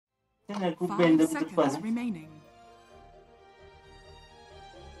Kan aku ban dah lepas.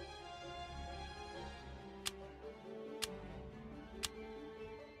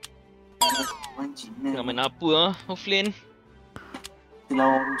 Nak main apa lah offlane? Kita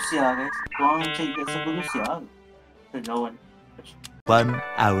lawan Rusia guys. Korang cari kat server Rusia ke? Lawan. 1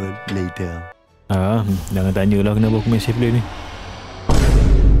 hour later. Jangan tanyalah kenapa aku main safe lane ni.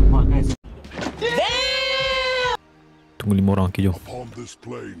 Mak guys. Tunggu 5 orang, okay jom.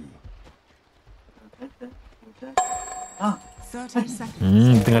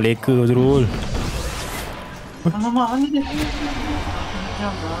 Tengah leka Azrul. Alamak, mana dia?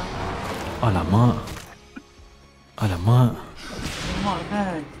 Jam lah. Alamak. Alamak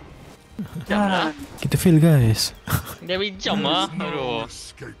guys. Jangan. Kita fail guys. Dia jam lah. Aduh.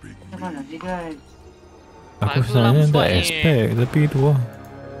 Macam mana ni guys? Aku sebenarnya tak expect tapi tu lah.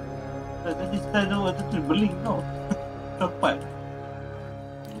 Tadi style tu waktu tu berlink tau. Tepat.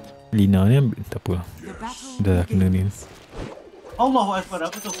 Lina ni tak apa. Dah kena ni. Allahu Akbar,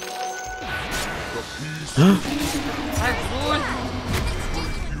 apa tu?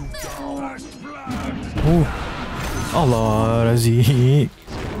 Oh. Allah Razik.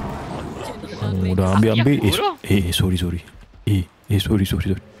 Dah ambil. Sorry. Sorry.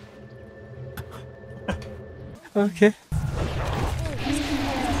 Okay.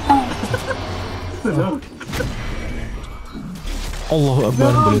 Allahu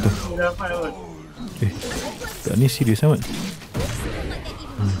Akbar boleh tu. Tak ni serius amat.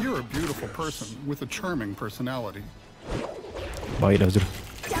 You're a beautiful person with a charming personality. Baiklah Azrul.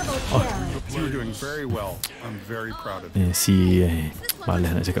 You're doing very well. I'm very proud of you.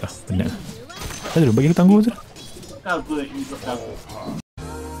 Malas nak cakap. Penat. Azrul bagi aku tangguh Azrul. Cover ni cover.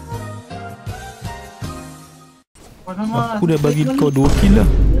 Aku dah bagi kau 2 kill lah.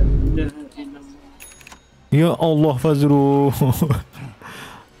 Ya Allah Fazrul.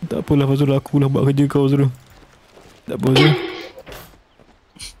 Tak apalah Fazrul, aku lah buat kerja kau Fazrul. Tak apa Fazrul.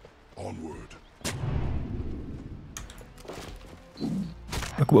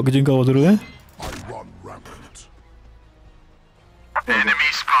 Aku buat kerja kau Fazrul Enemy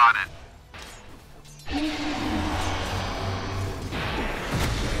spotted.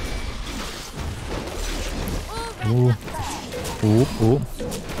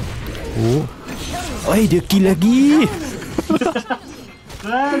 Dia kill lagi.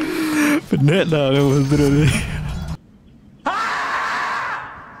 Penat dah kan Fazrul ni.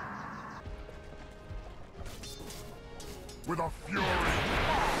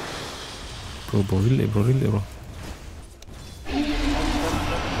 Bro, relax bro.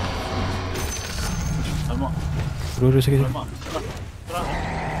 Bro, sakit.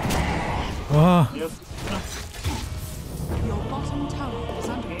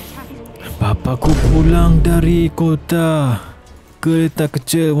 Bapaku pulang dari kota. Kereta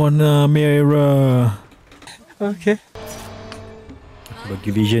kecil warna merah. Okay. Bagi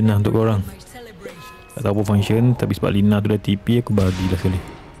vision lah untuk korang. Tak tahu apa function, tapi sebab Lina tu dah TP, aku bagilah sekali.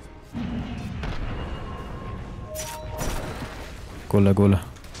 Gol lah.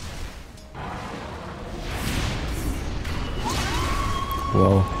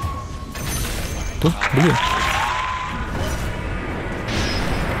 Wow. Tu, boleh.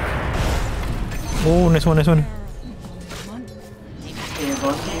 Oh, nice one.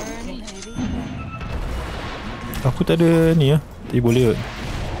 Aku tak ada ni lah. Tapi boleh kot.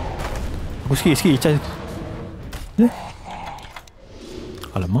 Aku sikit charge.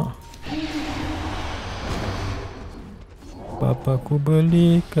 Alamak. Bapaku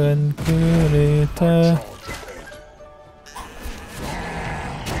belikan kereta.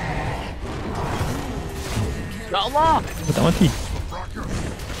 Ya Allah. Aku tak mati.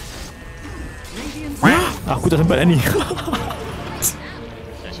 Aku tak sempat dah ni.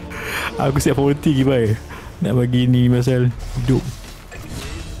 Aku siap 40 gibai. Nak bagi ni pasal hidup.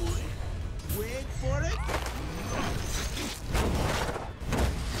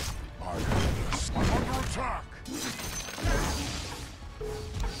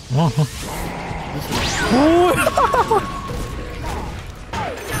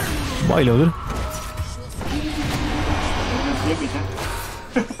 Baiklah tu.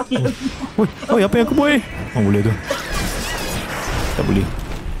 Oi, apa yang aku buat ni? Boleh tu. Tak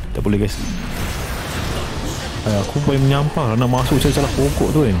boleh guys. Aku paling menyampah nak masuk salah pokok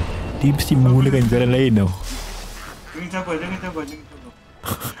tu kan. Dia mesti menggunakan jalan lain tau. Jangan cabar.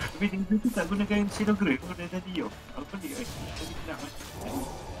 Tapi dia tu tak gunakan shadow grey pun dah tadi yo. Apa dia guys?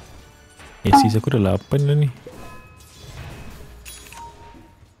 Sis aku dah 8 dah ni.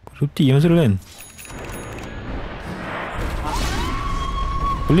 Ruti yang masuk kan?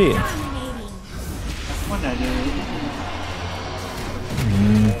 Boleh? Mana ada?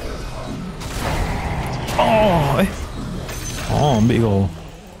 ambil kau.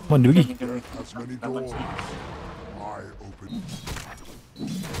 Mana dia pergi? As many doors. I open.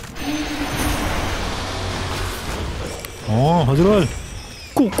 Oh, Hazrul.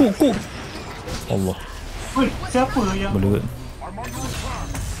 Kuk. Allah. Oi, siapa yang Boleh kot.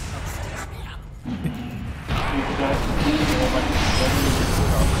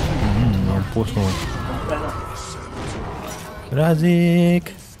 Mampus kau.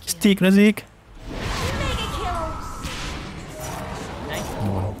 Razik. Stick Razik.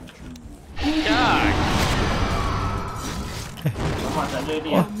 Kejar. Mak tak ada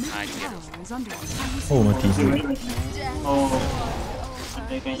ni. Oh, mati. Oh.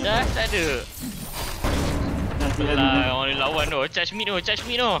 Ada kan yang Dah tak ada. nanti ada. Lah, orang lawan tu. Charge mid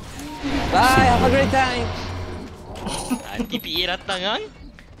tu. Bye, have a great time. TPA datang kan.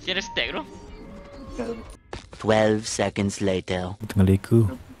 Si ada stack tu. 12 seconds later. Tengah leka.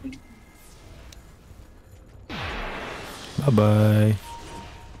 Bye-bye.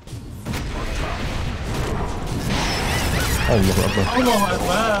 Allah Akbar. Allah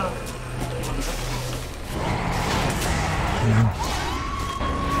Akbar.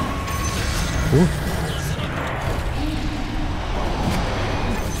 Oh.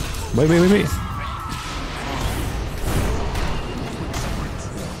 Baik.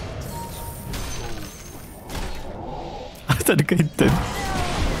 Tak ada kaitan.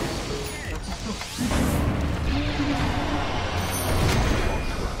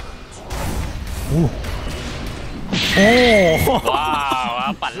 Oh.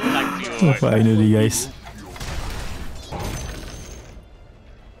 Wow, apa lagi tu. Finally guys.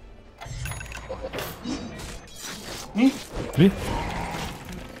 Ni Boleh?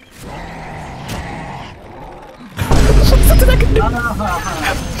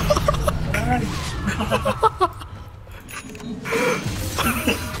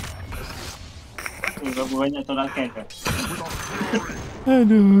 berapa banyak tolakan kan?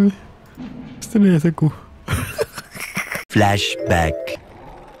 Aduh. Stres aku. Flashback.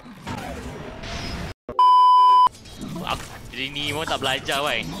 Jadi ni mau tak belajar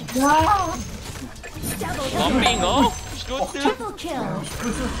weh. Bombing kau. Nnoutra.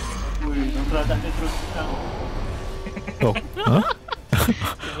 Ui, Nnoutra tak ada terus terang. Oh. Ha?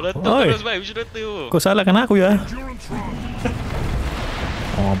 Meletup Oi. terus weh Nnoutra tu. Kau salahkan aku ya.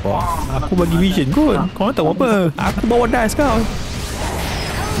 Oh, apa? Aku bagi vision kot. Kau nak tahu apa? Aku bawa dice kau.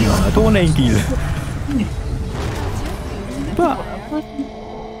 Nah, tu orang lain kill. Nampak?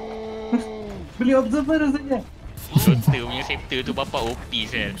 Beli observer rasanya. Nnoutra punya scepter tu bapak OP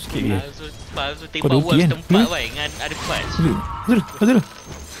sel. Sikit je. Lepas tu Kau ada tembak OP wall kan? setempat weh dengan ada patch. Hazul.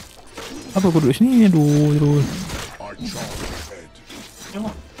 Apa kau duduk sini? Aduh.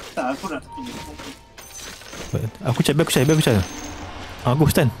 Tengok. Tak, aku nak tunjuk. Aku cat. Aku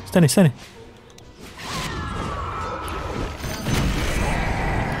stand ni.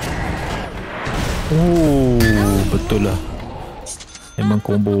 Oh, betul lah. Memang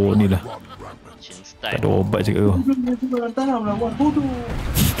combo ni lah. Tak ada obat cakap kau. Tanam lah, buat bodoh.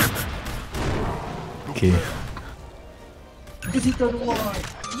 Okay. Ke situ rumah.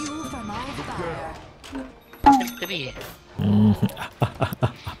 Teri.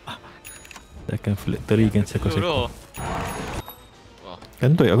 Takkan factory kan Tu. seko-seko.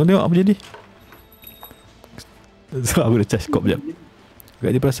 Kantoi aku tengok apa jadi. So aku dah charge kop sekejap.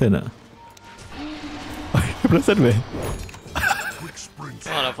 Agak dia perasan tak? Dia perasan weh.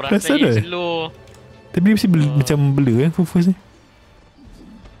 Alah Perasan perasan dah? dia slow. Tapi dia mesti macam blur kan first ni.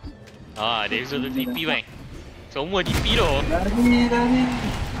 Ah, dia suruh TP bang. Semua TP tu. Lari.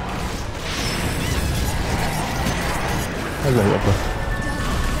 Agak apa?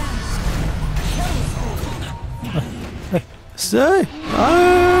 Say!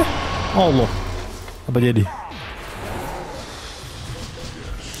 Allah. Apa jadi?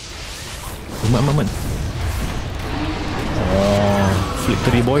 Mat. Oh,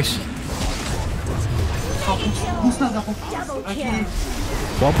 victory boys.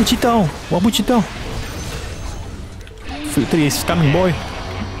 Wapu citau. Victory is coming boy.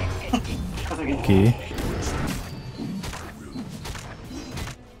 Okay.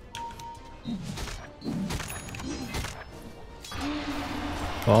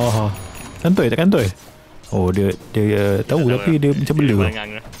 Oh, tak kantoi. Oh, dia tahu tapi dia macam bela.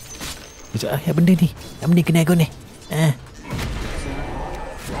 Macam yang benda ni. Yang benda kena aku ni.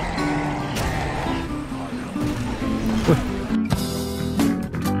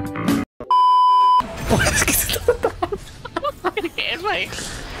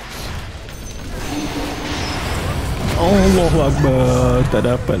 Allahu Akbar. Tak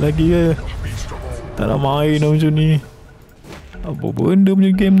dapat lagi ke. Tak nak main lah macam ni. Apa benda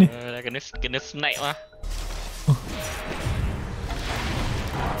punya game ni. Kena snipe lah.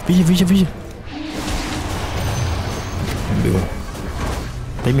 Vision. Ambil.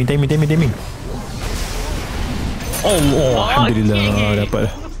 Timing. Oh, alhamdulillah dapat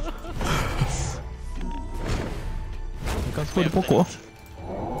lah. Kan semua ada pokok.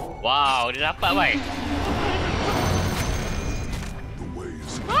 Wow, dia dapat baik.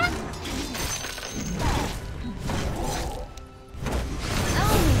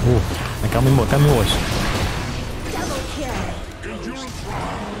 Oh, kami watch.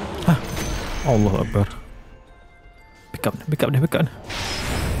 Allah Akbar. Pick up dia.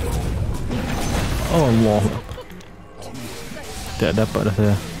 Allah. Tak dapat dah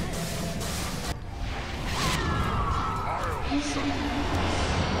saya.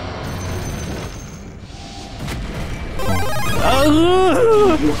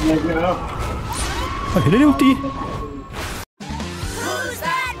 Dia ulti.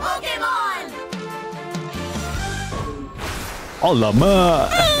 Alamak,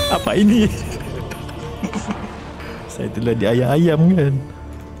 apa ini? Saya telah di ayam kan.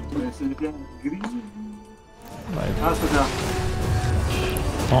 Sudah green. Sudah.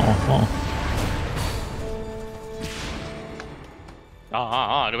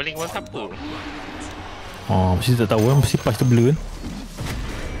 Dia balik kepada siapa? Mesti tak tahu kan, mesti pas tu blue kan.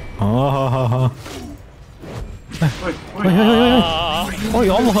 Oh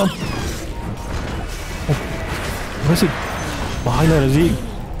ya Allah. Razik. Bahaya Razik.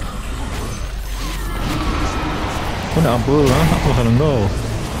 Kau nak apa? Apa salah kau?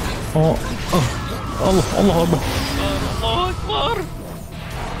 Allah Akbar. Allah Akbar.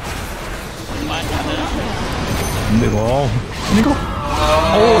 Mana dah? Ambil kau. Ini kau.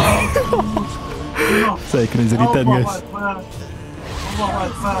 Saya kena jeritan guys.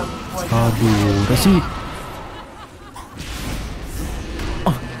 Aduh, Razik.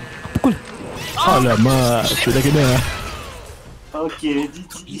 Pukul. Alamak, sudah kena. Okey,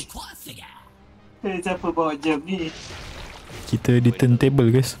 GG. Siapa bawa jam ni? Kita di turntable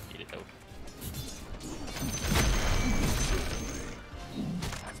guys.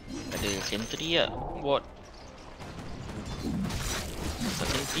 Ada sentry tak? Bot.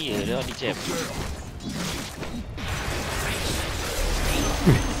 Sentry dia di jam.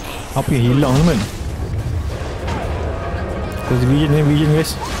 Apa yang hilang teman? Vision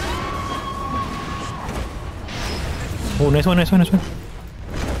guys. Oh, nice one.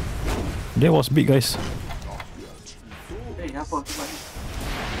 That was big guys. Apa tu buat ni?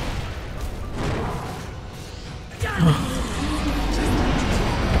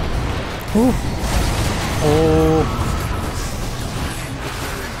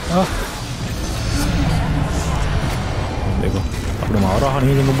 Baiklah. Aku dah marah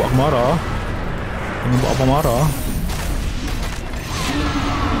ni, jangan buat aku marah. Jangan buat apa marah.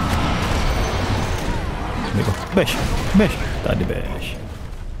 Baiklah. Bash. Tak ada bash.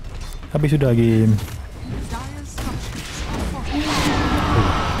 Habis sudah game.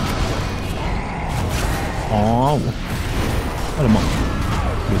 Alamak.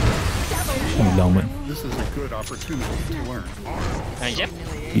 Hilang man. This is a good opportunity to learn. Jam.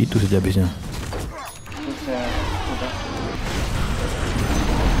 Itu saja habisnya.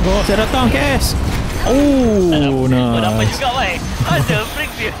 Oh, saya datang, Kes. Oh, Dapat nice. juga baik. Ada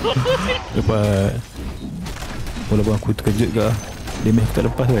break dia. Dapat. Walaupun aku terkejut ke, damage aku tak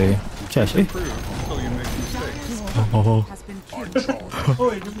lepas weh. Charge Improve until you make mistakes.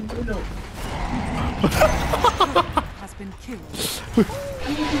 Oi, dia bunuh.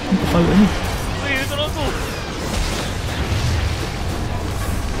 Kepala ni. Weh, tolong tu.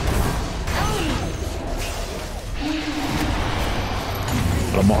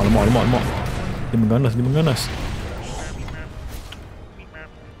 Alamak. Dia mengganas.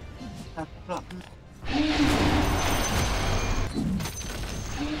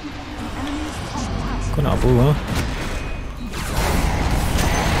 Kau nak apa ha?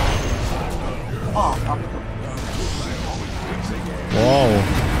 Wow.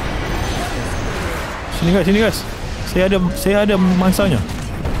 Sini guys. Saya ada mangsanya.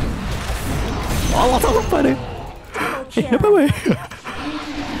 Allah tak apa dia. Dapat weh.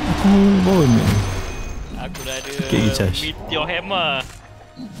 Aku bawa ni. Aku dah ada meteor hammer.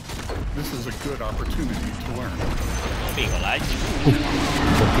 This is a good opportunity to learn. Tapi kau laju.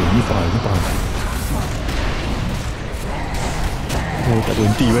 Okey, ni faham. Oh, tak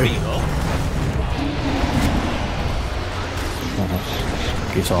berhenti weh.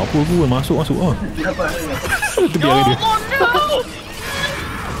 Okey, siapa aku masuk ah. Tu biar dia.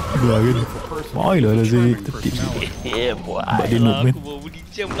 Biar dia. Baiklah Razik, tertib sikit. Buat dia noob man. aku baru beli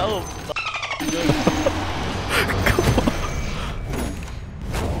jam tau.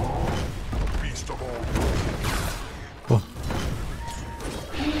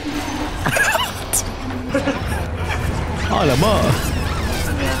 Alamak.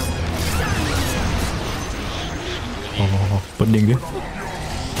 Oh, pening dia.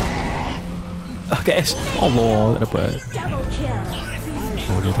 KS. Allah, tak dapat.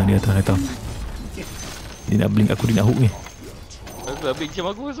 Oh, dia datang. Dia nak blink aku, dia nak hook ni. Aku dah blink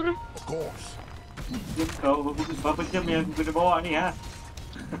macam aku sebenarnya. Kau berapa jam yang aku kena bawa ni ha?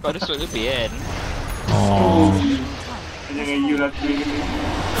 Kau ada slot lebih kan? Oh. Jangan you lah aku ni.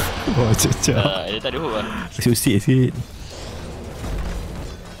 Oh, cecah. Dia tak ada hook lah. Usik sikit.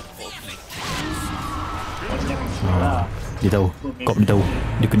 Dia tahu. Kop dia tahu.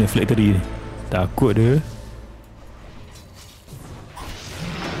 Dia kena flag tadi ni. Takut dia.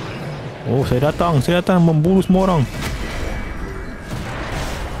 Oh, saya datang memburu semua orang.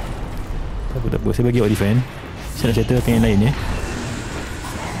 Tak apa, saya bagi awak defend. Saya nak settlekan yang lain ya.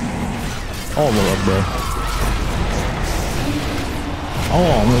 Oh, Allah Akbar.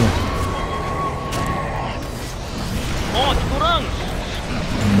 Oh, Allah. Oh, kurang.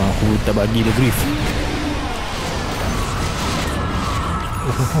 Aku tak bagi dia grief.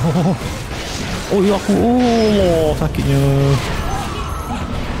 Oh, ya aku. Oh, sakitnya.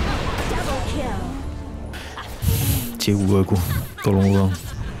 Cewa aku. Tolong orang.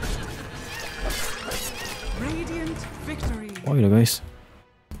 Oh, ya guys.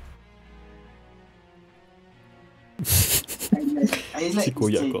 I like Si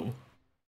koyak kau.